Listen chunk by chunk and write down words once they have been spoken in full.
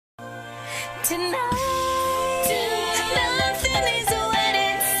Tonight, nothing is what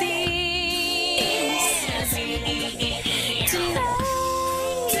it seems.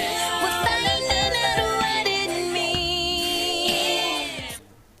 Tonight, we're finding out what it means.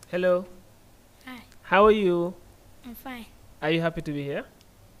 Hello. Hi, How are you? I'm fine. Are you happy to be here?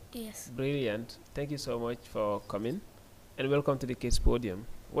 Yes, Brilliant. Thank you so much for coming. And welcome to the Kids Podium.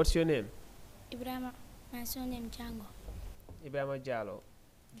 What's your name? Ibrahim. My surname Django. Ibrahima Jallo.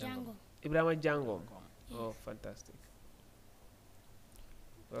 Django. Ibrahima Jangom. Yes. Oh, fantastic.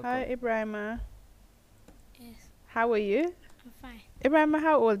 Hi, Welcome. Ibrahima. Yes, How are you? I'm fine. Ibrahima,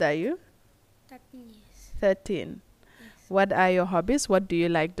 how old are you? 13 years. 13. Yes. What are your hobbies? What do you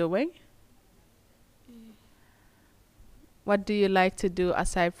like doing? Mm, What do you like to do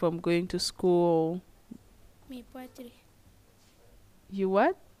aside from going to school? me poetry. You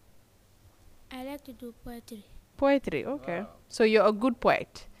what? I like to do poetry. Poetry, okay. So you're a good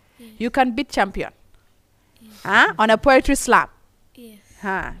poet. Yes. You can beat champion. Yes. Huh? On a poetry slam. Yes.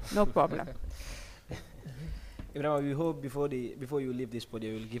 Huh? No problem. Ibrahim, we hope before you leave this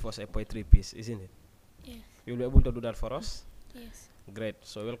podium, you will give us a poetry piece, isn't it? Yes. You'll be able to do that for us? Yes. Great.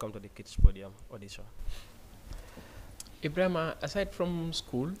 So welcome to the Kids Podium audition. Ibrahima, aside from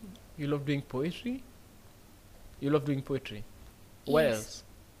school, you love doing poetry? You love doing poetry? What Yes. else?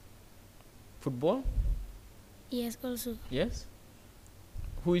 Football? Yes, also. Yes?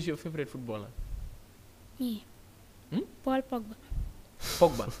 Who is your favorite footballer? Me. Hmm? Paul Pogba.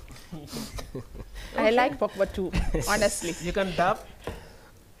 Pogba. I like Pogba too, honestly. You can dab?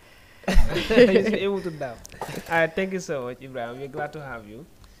 You're able to dab. Thank you so much, Ibrahim. We're glad to have you.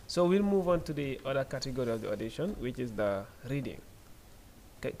 So we'll move on to the other category of the audition, which is the reading.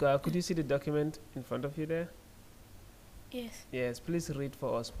 Could you see the document in front of you there? Yes. Yes, please read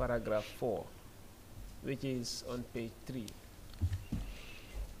for us paragraph 4, which is on page 3.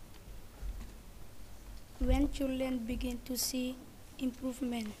 When children begin to see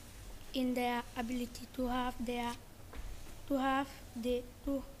improvement in their ability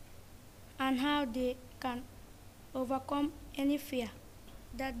and how they can overcome any fear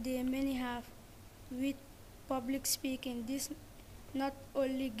that they may have with public speaking, this not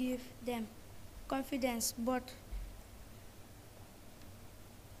only give them confidence but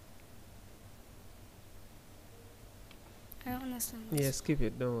I don't understand this. Yes, keep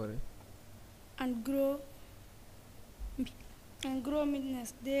it, don't worry. and grow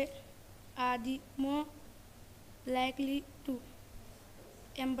meekness. They are the more likely to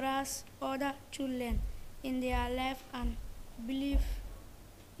embrace other children in their life and believe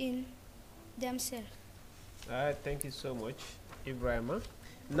in themselves. Alright, thank you so much, Ibrahima.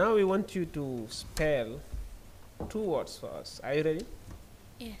 Now we want you to spell 2 words for us. Are you ready?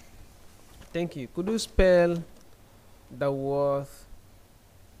 Yes. Thank you. Could you spell the word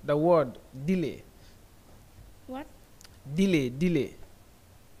delay? What? Delay.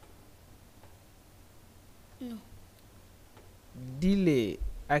 No. Delay.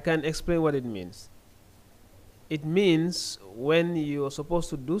 I can explain what it means. It means when you're supposed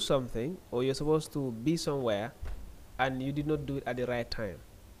to do something or you're supposed to be somewhere and you did not do it at the right time.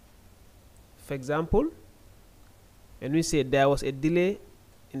 For example, when we say there was a delay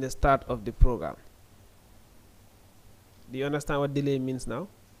in the start of the program. Do you understand what delay means now?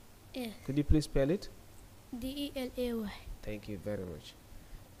 Yes. Could you please spell it? DELAY. Thank you very much.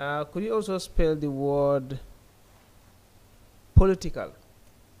 Could you also spell the word political?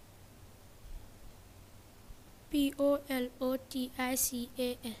 POLOTICAL.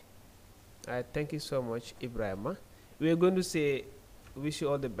 Thank you so much, Ibrahima. We are going to say wish you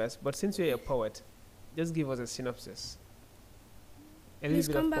all the best, but since you're a poet, just give us a synopsis. A Please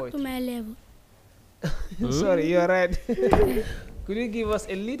little come bit of back to poetry. my level. Sorry, you're right. Could you give us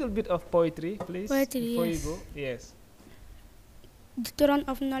a little bit of poetry, please? Poetry, before yes. you go? Yes. The throne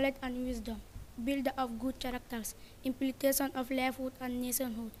of knowledge and wisdom, builder of good characters, implementation of livelihood and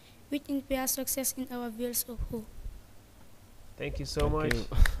nationhood, which inspires success in our fields of hope. Thank you so much.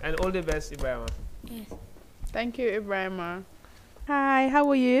 And all the best, Ibrahima. Yes. Thank you, Ibrahima. Hi, how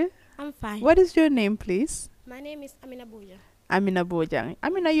are you? I'm fine. What is your name, please? My name is Amina Boja. Amina Bojang.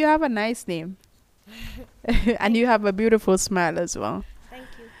 Amina, you have a nice name. And you have a beautiful smile as well. Thank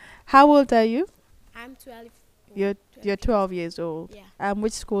you. How old are you? I'm 12. You're 12 years old. Yeah.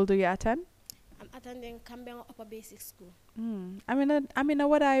 Which school do you attend? I'm attending Cambion Upper Basic School. Amina,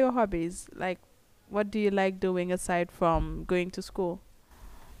 what are your hobbies? Like, what do you like doing aside from going to school?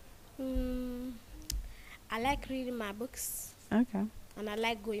 I like reading my books. Okay. And I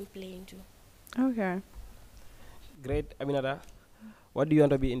like going playing too. Okay. Great, Aminata. What do you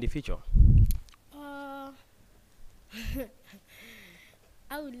want to be in the future?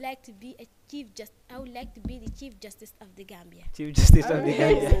 I would like to be I would like to be the Chief Justice of the Gambia. Chief Justice of the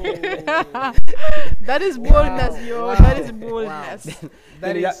Gambia. That is boldness, yo. Wow. That is boldness. That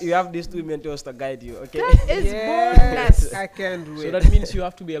Then is, you have these two mentors to guide you, okay? That is boldness. I can't wait. So that means you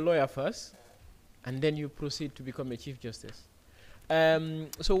have to be a lawyer first, and then you proceed to become a Chief Justice.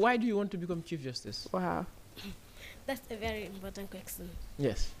 So why do you want to become Chief Justice? Wow. That's a very important question.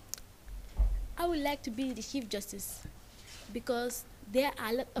 Yes. I would like to be the Chief Justice because there are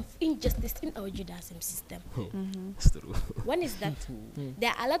a lot of injustice in our Judaism system. It's true. One is that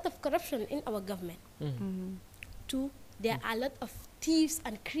there are a lot of corruption in our government. Two, there are a lot of thieves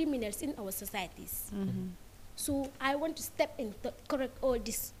and criminals in our societies. So I want to step in to correct all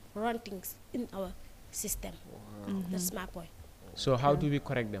these wrong things in our system. That's my point. So how do we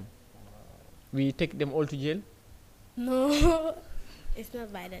correct them? We take them all to jail? No, it's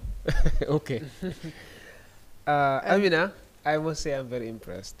not by that. Okay. Amina, I must say I'm very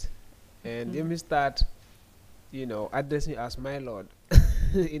impressed. And let me start, addressing you as my lord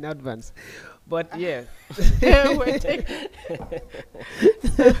in advance. But yeah.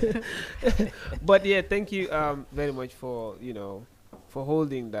 But yeah, thank you very much for, for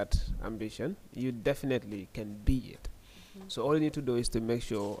holding that ambition. You definitely can be it. So all you need to do is to make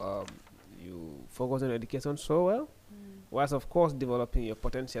sure you focus on education so well, whilst of course developing your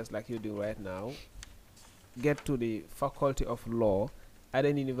potentials like you do right now. Get to the faculty of law at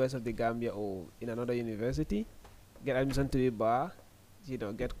any university of the Gambia or in another university, get admission to the bar,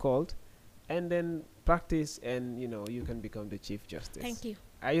 get called, and then practice, and you can become the Chief Justice. Thank you.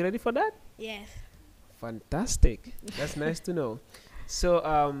 Are you ready for that? Yes. Fantastic. That's nice to know. So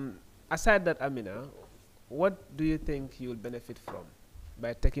aside that, Amina, what do you think you'll benefit from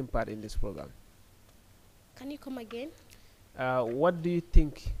by taking part in this program? Can you come again? What do you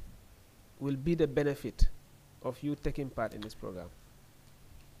think will be the benefit of you taking part in this program?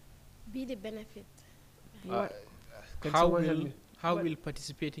 Be the benefit. Can How someone help will me? will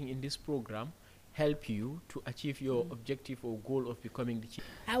participating in this program help you to achieve your objective or goal of becoming the chief?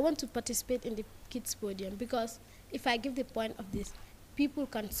 I want to participate in the kids podium because if I give the point of this, people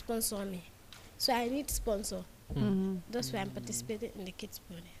can sponsor me. So I need sponsor. That's why I'm participating in the kids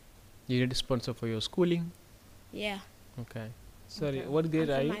podium. You need a sponsor for your schooling? Yeah. Okay. Sorry, Okay. what grade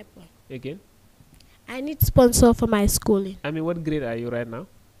And are for you? my point. Again? I need sponsor for my schooling. I mean, what grade are you right now?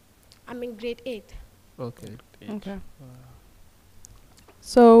 I'm in grade 8. Okay. Okay.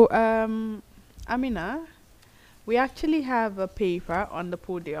 So, Amina, we actually have a paper on the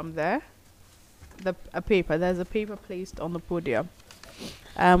podium there. There's a paper placed on the podium.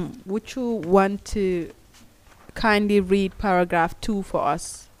 Would you want to kindly read paragraph 2 for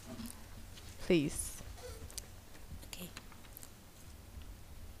us, please? Okay.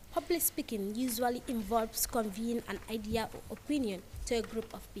 Public speaking usually involves conveying an idea or opinion to a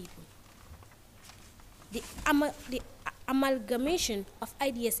group of people. The amalgamation of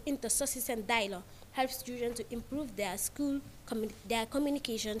ideas into sources and dialogue helps students to improve their their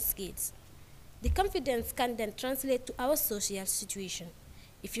communication skills. The confidence can then translate to our social situation.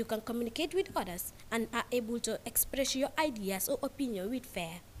 If you can communicate with others and are able to express your ideas or opinion with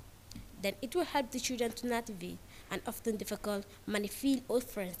fair, then it will help the children to navigate an often difficult field or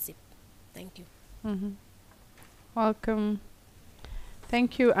friendship. Thank you. Welcome.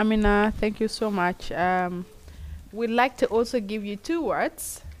 Thank you, Amina. Thank you so much. We'd like to also give you 2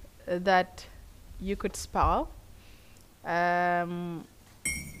 words that you could spell. Can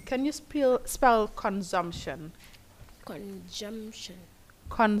you spell consumption? Consumption.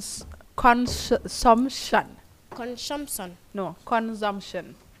 Consumption. Consumption. No,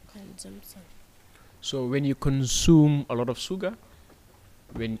 consumption. Consumption. So when you consume a lot of sugar,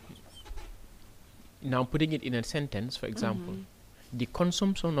 now putting it in a sentence, for example, the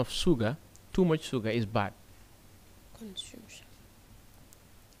consumption of sugar, too much sugar is bad. Consumption.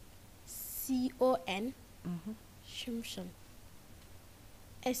 C-O-N. Consumption.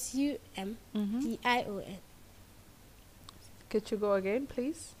 S-U-M-T-I-O-N. Could you go again,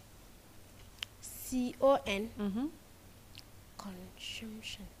 please? C-O-N.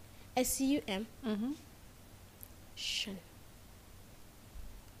 Consumption. S-U-M. Shun.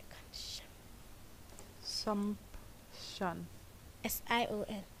 Consumption.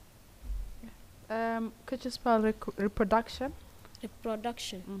 S-I-O-N. Could you spell reproduction?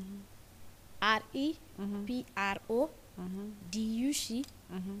 Reproduction.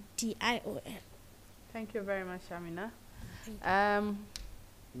 R-E-P-R-O-D-U-C-T-I-O-N. Thank you very much, Amina.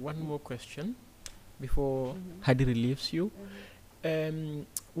 One more question before Hadi relieves you.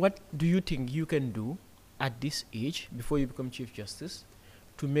 What do you think you can do at this age before you become Chief Justice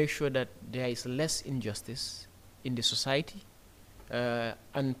to make sure that there is less injustice in the society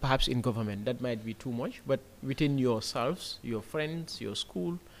and perhaps in government that might be too much, but within yourselves, your friends, your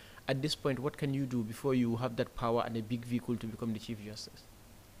school, at this point, what can you do before you have that power and a big vehicle to become the Chief Justice?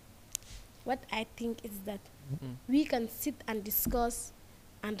 What I think is that Mm. we can sit and discuss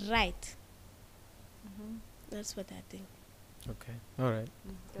and write. That's what I think. Okay, all right,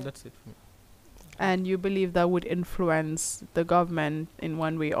 that's it for me. And you believe that would influence the government in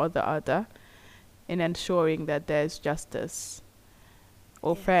one way or the other in ensuring that there's justice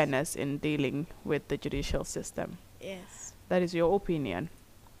or Yes. fairness in dealing with the judicial system. Yes. That is your opinion.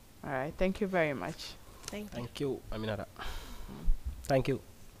 All right. Thank you very much. Thank you. Thank you, Aminata. Thank you.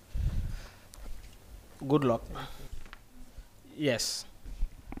 Good luck. Yes.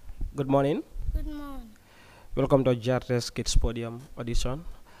 Good morning. Good morning. Welcome to Jartes Kids Podium audition.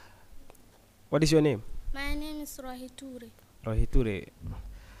 What is your name? My name is Rohi Ture, Rohi Ture.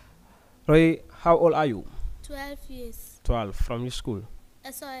 Rohi, how old are you? 12 years. 12. From your school?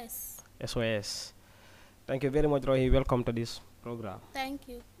 SOS. SOS. Thank you very much, Rohi. Welcome to this program. Thank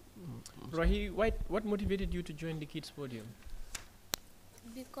you. Rahi, what motivated you to join the Kids Podium?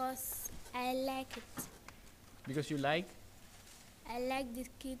 Because I like it. Because you like the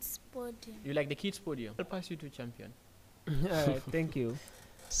kids' podium. the Kids Podium. I'll pass you to champion. All right, thank you.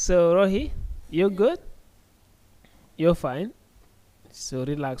 So, Rohi, you're good? You're fine? So,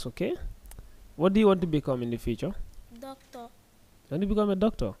 relax, okay? What do you want to become in the future? Doctor. You want to become a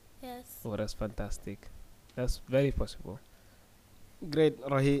doctor? Yes. Oh, that's fantastic. That's very possible. Great,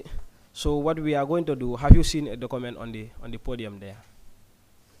 Rohi. So what we are going to do, have you seen a document on the podium there?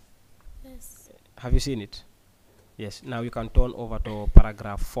 Yes. Have you seen it? Yes. Now you can turn over to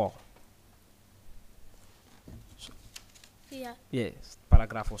paragraph 4. Here. Yes,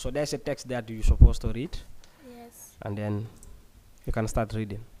 paragraph 4. So there's a text that you're supposed to read, Yes. and then you can start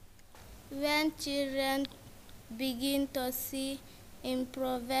reading. When children begin to see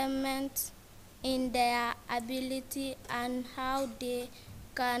improvement in their ability and how they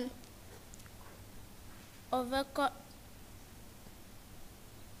can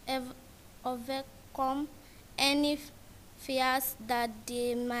overcome any fears that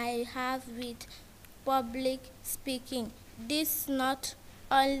they might have with public speaking. This not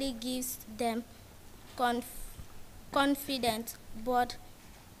only gives them confidence but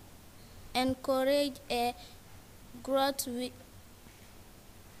encourage a growth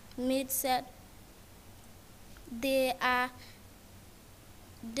mindset. They are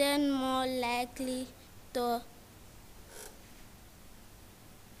then more likely to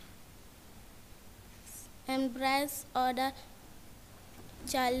embrace other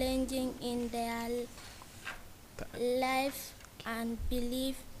challenging in their life and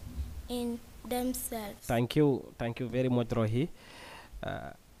believe in themselves. Thank you very much, Rohi.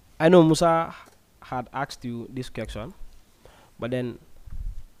 I know Musa had asked you this question, but then,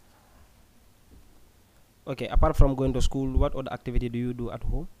 okay, apart from going to school, what other activity do you do at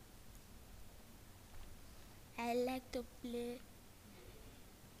home? I like to play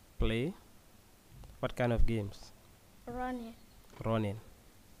Play? What kind of games? running. Running.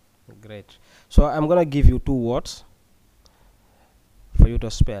 Great. So I'm gonna give you 2 words for you to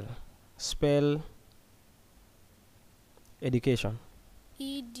spell. Spell education.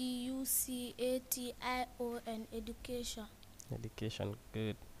 EDUCATION, education. Education.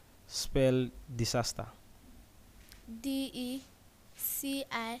 Good. Spell disaster. DECASTA.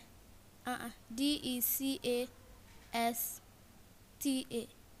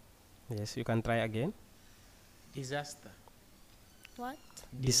 Yes, you can try again. Disaster. What?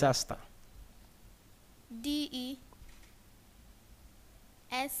 Disaster. DESERSTA.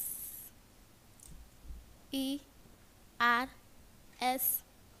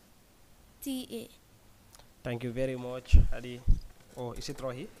 Thank you very much, Adi. Oh, is it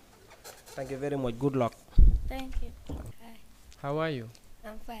Rohi? Thank you very much. Good luck. Thank you. How are you?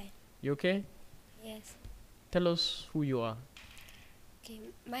 I'm fine. You okay? Yes. Tell us who you are. Okay.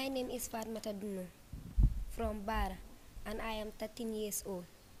 My name is Fatmata Duno from Bara, and I am 13 years old.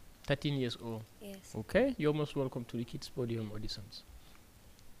 13 years old. Yes. Okay, you're most welcome to the Kids Podium auditions.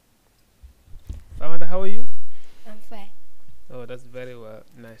 Famada, how are you? I'm fine. Oh, that's very well.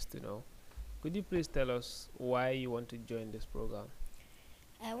 Nice to know. Could you please tell us why you want to join this program?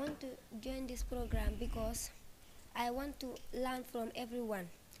 I want to join this program because I want to learn from everyone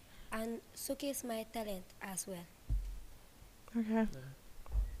and showcase my talent as well. Okay.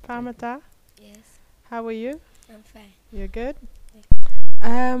 Pamata, Yes. how are you? I'm fine. You're good?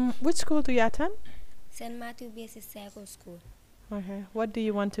 Yeah. Which school do you attend? St. Matthew Basic Cycle School. Okay. What do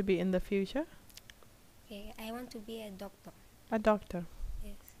you want to be in the future? Okay. I want to be a doctor. A doctor.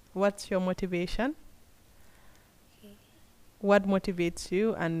 Yes. What's your motivation? Okay. What motivates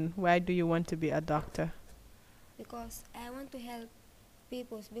you, and why do you want to be a doctor? because I want to help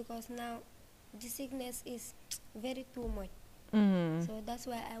people because now the sickness is very too much. Mm. So that's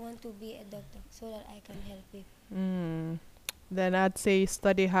why I want to be a doctor so that I can help people. Mm. Then I'd say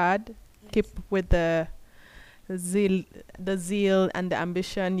study hard, keep with the zeal and the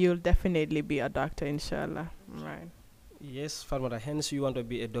ambition. You'll definitely be a doctor, inshallah. Right. Yes, Farmata, hence you want to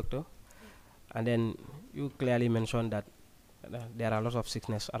be a doctor. And then you clearly mentioned that there are lots of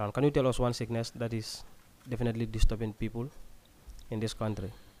sickness around. Can you tell us one sickness that is definitely disturbing people in this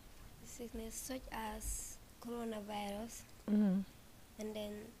country? Sickness such as coronavirus Mm-hmm. and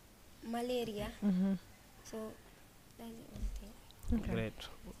then malaria. Mm-hmm. So that's the only thing. Okay. Great.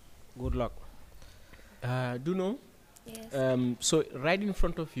 Good luck. Do know? Yes. So right in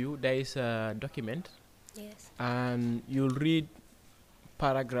front of you, there is a document, Yes. and you'll read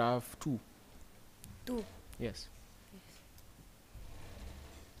paragraph 2. 2. Yes.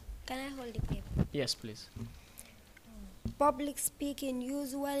 Can I hold the paper? Yes, please. Public speaking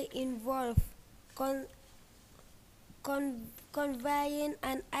usually involves conveying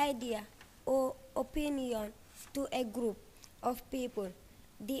an idea or opinion to a group of people.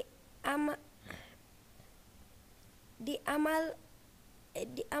 The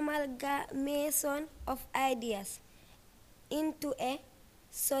amalgamation of ideas into a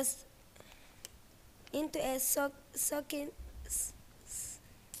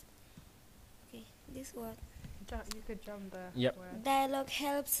okay, this word. You could jump there. Yep. Dialogue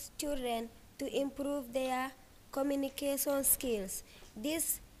helps children to improve their communication skills.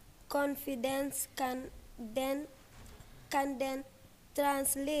 This confidence can then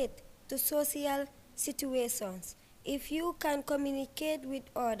translate to social situations. If you can communicate with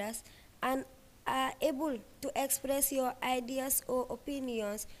others and are able to express your ideas or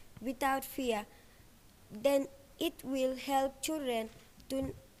opinions without fear, then it will help children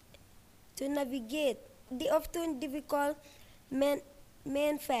to navigate the often difficult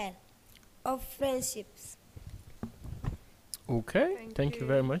minefield of friendships. Okay, thank you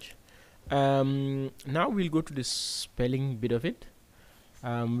very much. Now we'll go to the spelling bit of it.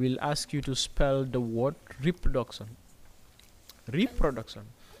 We'll ask you to spell the word reproduction. Reproduction.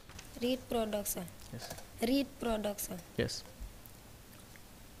 Reproduction. Yes. Reproduction. Yes.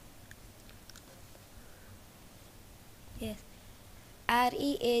 Yes.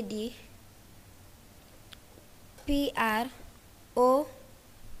 READ PRODUCTION.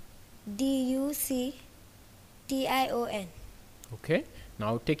 Okay.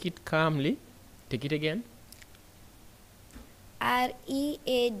 Now take it calmly. Take it again.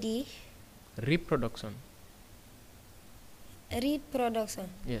 READ Reproduction. reproduction.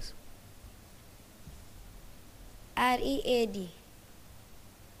 Yes. READ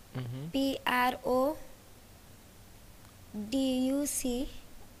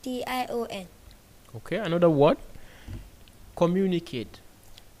PRODUCTION. Okay. Another word. Communicate.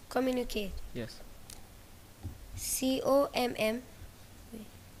 Communicate. Yes. COMM.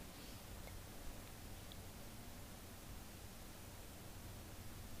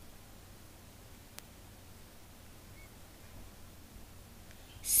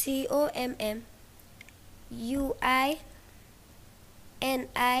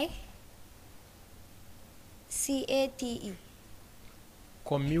 COMMUNICATE.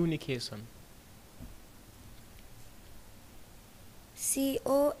 Communication.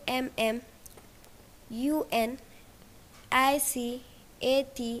 COMMUNICATE.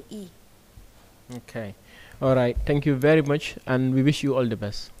 Okay. All right. Thank you very much, and we wish you all the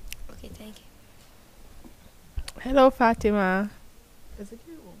best. Okay, thank you. Hello, Fatima. Is it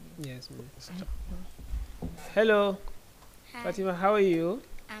you or me? Yes, miss. Hello, Hi, Fatima. How are you?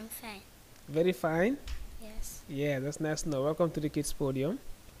 I'm fine. Very fine. Yes. Yeah, that's nice to know. Welcome to the Kids Podium.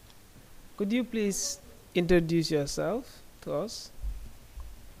 Could you please introduce yourself to us?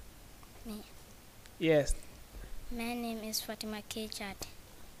 Me. Yes. My name is Fatima Kechat.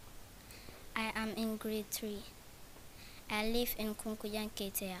 I am in grade 3. I live in Kunkujan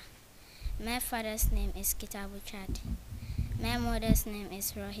Ketea. My father's name is Kitabu Chad. My mother's name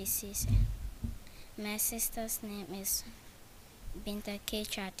is Rohi Sise. My sister's name is Binta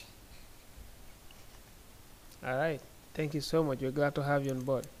Kechat. All right. Thank you so much. We're glad to have you on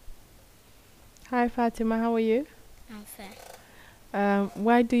board. Hi, Fatima. How are you? I'm fine.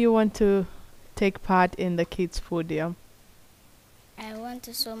 Why do you want to take part in the Kids Podium? I want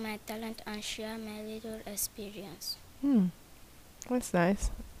to show my talent and share my little experience. That's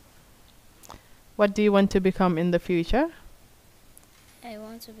nice. What do you want to become in the future? I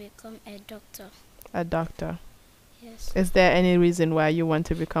want to become a doctor. A doctor. Yes. Is there any reason why you want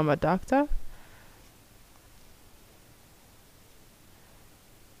to become a doctor?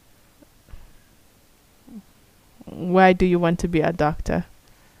 Why do you want to be a doctor?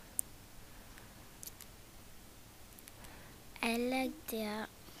 I like their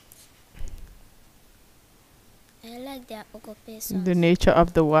occupation. The nature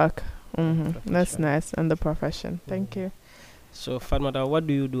of the work. That's Profession. nice. And the profession. Thank you. So, Fatmata, what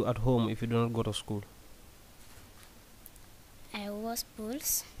do you do at home if you do not go to school? I wash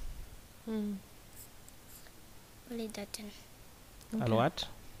pools. Only that. And what?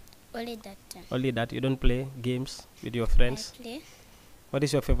 Only that. Only that? You don't play games with your friends? I play What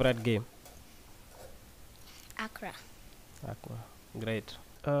is your favorite game? Accra. Aqua. Great.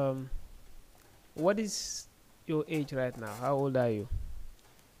 What is your age right now? How old are you?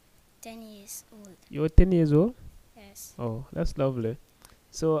 10 years old. You're 10 years old? Yes. Oh, that's lovely.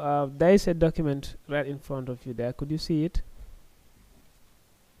 So there is a document right in front of you there. Could you see it?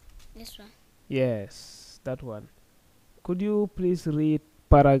 This one. Yes, that one. Could you please read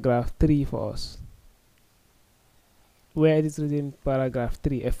paragraph 3 for us? Where it is written paragraph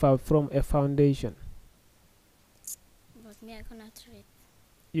 3, from a foundation. But me, I cannot read.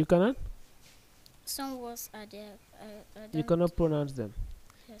 You cannot? Some words are there. You cannot pronounce them.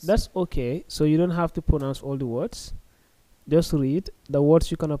 Yes. That's okay. So you don't have to pronounce all the words. Just read the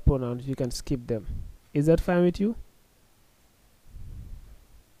words you cannot pronounce. You can skip them. Is that fine with you?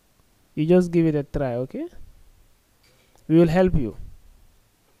 You just give it a try, okay? We will help you.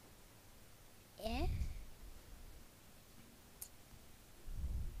 Yeah.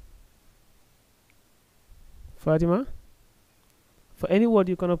 Fatima? For any word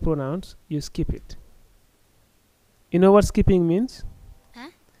you cannot pronounce, you skip it. You know what skipping means? Huh?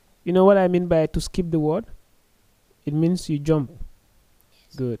 You know what I mean by to skip the word? It means you jump.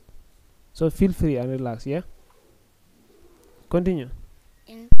 Yes. Good. So feel free and relax, yeah? Continue.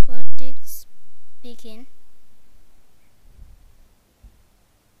 In politics speaking,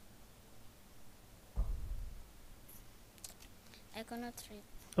 I cannot read.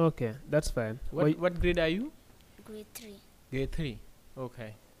 Okay, that's fine. What grade are you? Grade 3. Grade 3.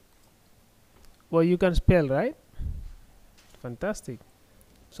 Okay. Well, you can spell, right? Fantastic.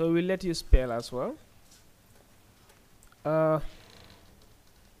 So we'll let you spell as well.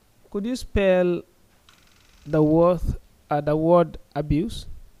 Could you spell the word abuse?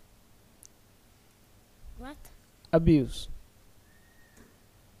 What? Abuse.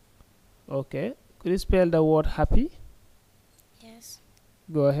 Okay. Could you spell the word happy? Yes.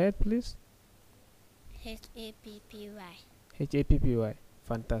 Go ahead, please. Happy. Happy.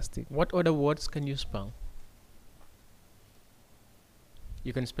 Fantastic. What other words can you spell?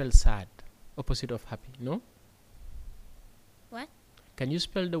 You can spell sad, opposite of happy, no? What? Can you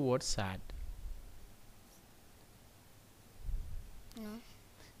spell the word sad? No.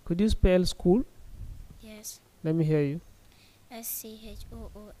 Could you spell school? Yes. Let me hear you.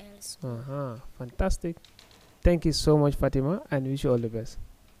 SCHOOL school. Fantastic. Thank you so much, Fatima, and wish you all the best.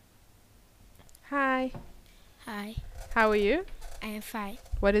 Hi. Hi. How are you? I am fine.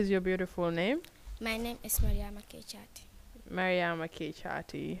 What is your beautiful name? My name is Mariama Kechati. Mariama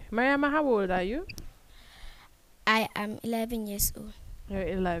Kechati. Mariama, how old are you? I am 11 years old. You're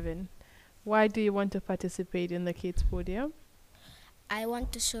 11. Why do you want to participate in the Kids Podium? I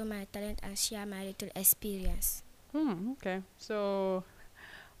want to show my talent and share my little experience. Okay. So,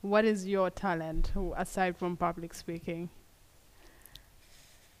 what is your talent aside from public speaking?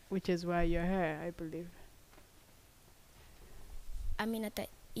 Which is why you're here, I believe. AMINATA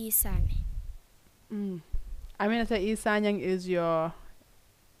E.SANYANG. AMINATA E.SANYANG is your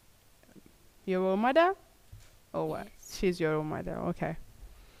role model? Oh, what? Yes. She's your role model. Okay.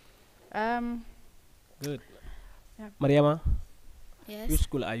 Good. Yeah. Mariama, Yes. which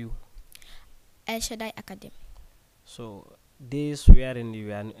school are you? El Shaddai Academy. So, days wherein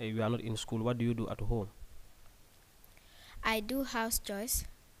you are not in school, what do you do at home? I do house chores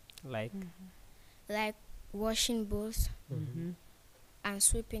Like? like washing bowls Mm-hmm. and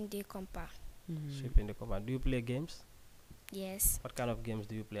sweeping the compound. Sweeping the compound. Do you play games? Yes. What kind of games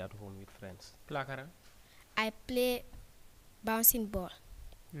do you play at home with friends? Plakara. I play bouncing ball.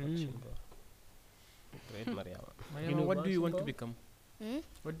 Boxing ball. Great, Mariama. Mariama, what do you want to become? Hmm?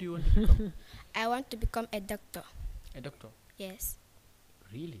 What do you want to become? I want to become a doctor. A doctor. Yes.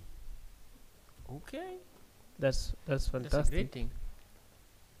 Really? Okay. That's That's a fantastic. great thing.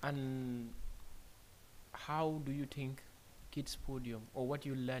 And how do you think Kids Podium or what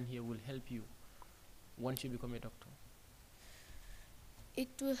you learn here will help you once you become a doctor? It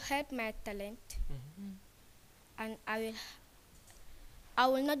will help my talent, and I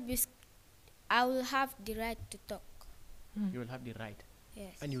will not be. I will have the right to talk. You will have the right,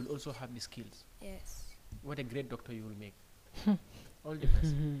 Yes. and you will also have the skills. Yes. What a great doctor you will make. All the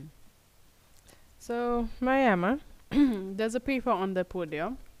best. So, Mariama, There's a paper on the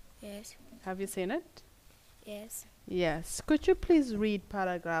podium. Yes. Have you seen it? Yes. Yes. Could you please read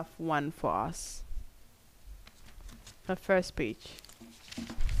paragraph 1 for us? The first page.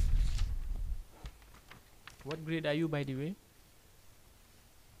 What grade are you, by the way?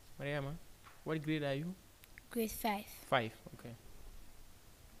 Mariama, what grade are you? Grade 5. 5, okay.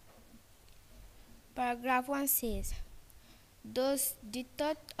 Paragraph 1 says, does the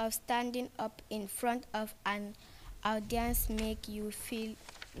thought of standing up in front of an audience make you feel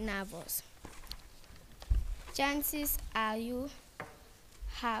nervous? Chances are you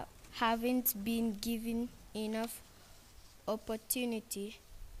haven't been given enough opportunities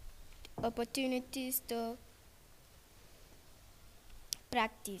to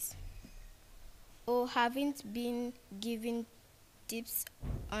practice, or haven't been given tips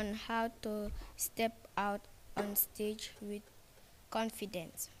on how to step out on stage with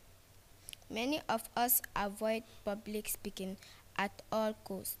confidence. Many of us avoid public speaking at all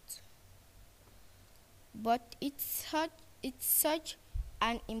costs, but it's such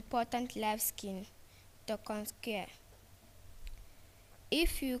an important life skill to conquer.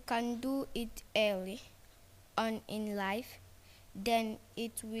 If you can do it early on in life, then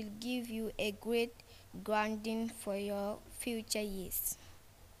it will give you a great grounding for your future years.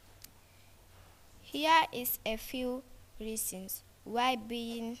 Here is a few reasons why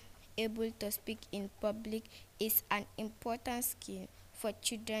being able to speak in public is an important skill for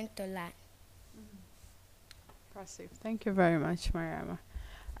children to learn. Impressive. Thank you very much, Mariama.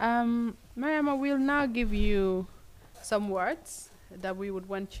 Mariama, we'll now give you some words that we would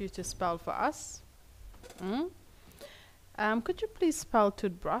want you to spell for us. Could you please spell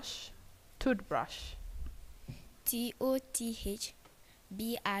toothbrush? Toothbrush. TOTHBRUSH,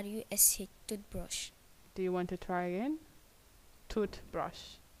 toothbrush. Do you want to try again?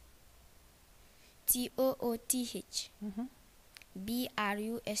 Toothbrush. TOOTHBRUSH,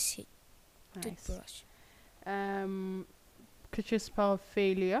 Nice. toothbrush. Could you spell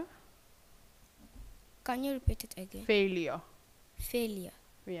failure? Can you repeat it again? Failure. Failure.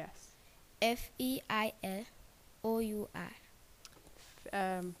 Yes. FEILOUR.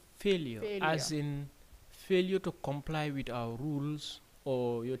 Failure, Failure. as in failure to comply with our rules,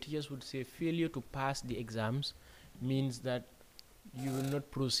 or your teachers would say failure to pass the exams means that you will not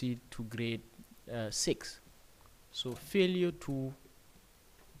proceed to grade 6. So failure to,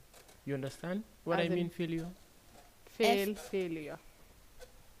 you understand what As I in mean, failure? Failure. FEELOUR.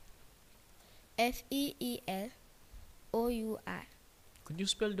 Could you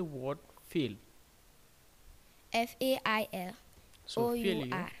spell the word fail? FAILOUR. So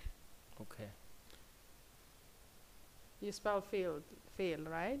failure. Okay. You spell fail,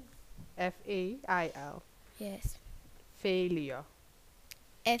 right? FAIL. Yes. Failure.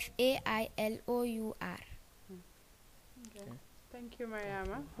 FAILOUR. Okay. Thank you,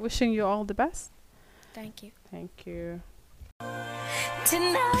 Mariama. Wishing you all the best. Thank you. Thank you.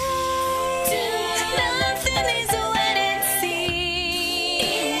 Tonight